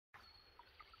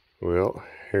Well,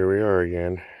 here we are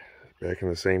again, back in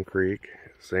the same creek,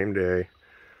 same day,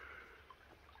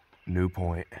 new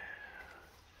point.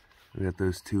 We got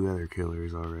those two other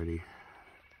killers already.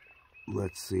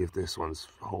 Let's see if this one's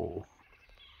whole.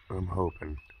 I'm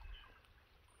hoping.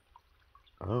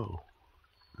 Oh,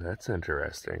 that's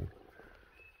interesting.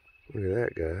 Look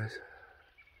at that, guys.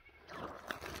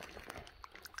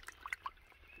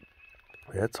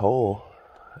 That's whole.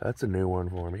 That's a new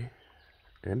one for me.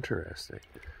 Interesting.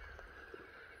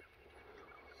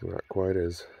 Not quite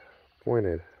as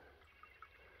pointed.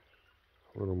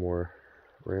 A little more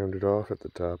rounded off at the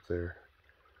top there.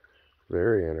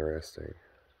 Very interesting.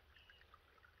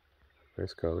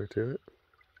 Nice color to it.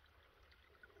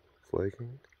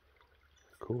 Flaking.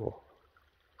 Cool.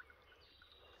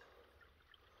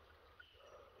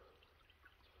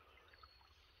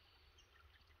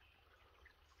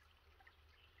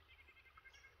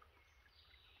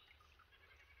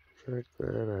 Check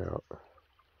that out.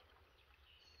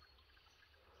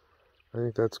 I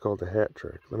think that's called the hat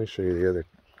trick. Let me show you the other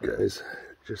guys,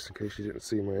 just in case you didn't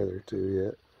see my other two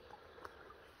yet.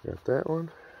 Got that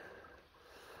one.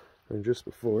 And just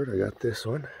before it, I got this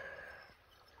one.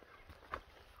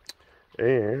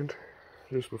 And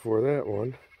just before that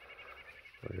one,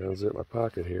 I gotta unzip my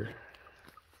pocket here.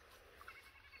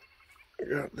 I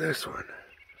got this one.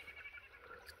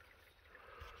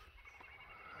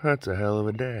 That's a hell of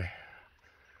a day.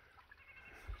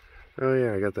 Oh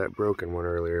yeah, I got that broken one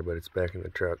earlier, but it's back in the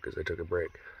truck because I took a break.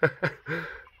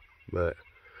 But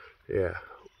yeah,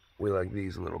 we like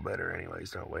these a little better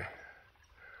anyways, don't we?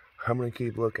 I'm gonna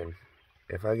keep looking.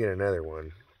 If I get another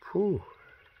one, whew,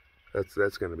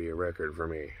 that's gonna be a record for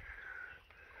me.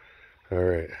 All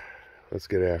right, let's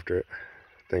get after it.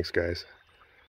 Thanks, guys.